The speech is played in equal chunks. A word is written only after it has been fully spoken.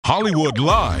Hollywood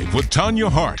Live with Tanya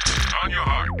Hart.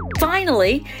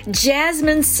 Finally,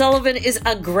 Jazmine Sullivan is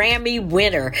a Grammy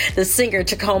winner. The singer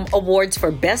took home awards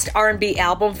for Best R&B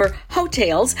Album for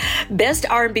Hotels, Best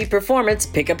R&B Performance,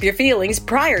 Pick Up Your Feelings,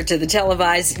 prior to the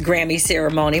televised Grammy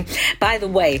ceremony. By the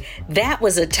way, that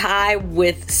was a tie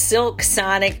with Silk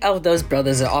Sonic. Oh, those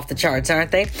brothers are off the charts,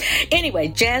 aren't they? Anyway,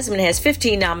 Jazmine has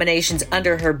 15 nominations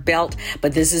under her belt,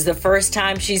 but this is the first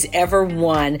time she's ever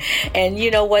won. And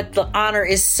you know what? The honor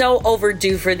is so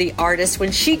overdue for the artist.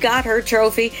 When she got her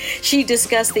trophy, she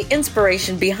discussed the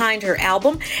inspiration behind her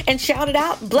album and shouted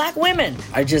out, Black women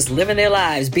are just living their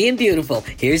lives, being beautiful.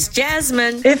 Here's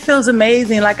Jazmine. It feels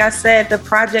amazing. Like I said, the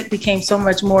project became so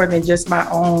much more than just my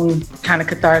own kind of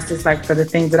catharsis, like for the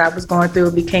things that I was going through.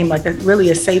 It became like really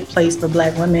a safe place for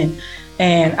Black women.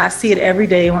 And I see it every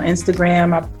day on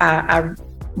Instagram. I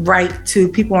write to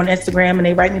people on Instagram and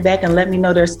they write me back and let me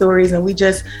know their stories. And we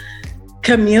just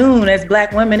commune as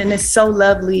Black women, and it's so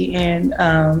lovely. And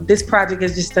this project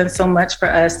has just done so much for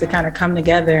us to kind of come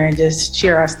together and just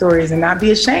share our stories and not be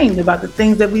ashamed about the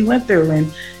things that we went through,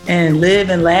 and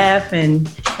live and laugh and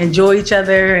enjoy each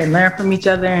other and learn from each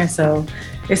other. And so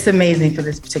it's amazing for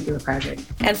this particular project.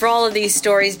 And for all of these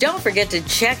stories, don't forget to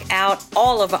check out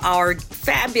all of our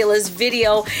fabulous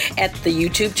video at the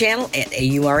YouTube channel at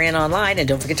AURN Online. And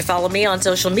don't forget to follow me on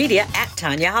social media at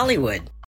Tanya Hollywood.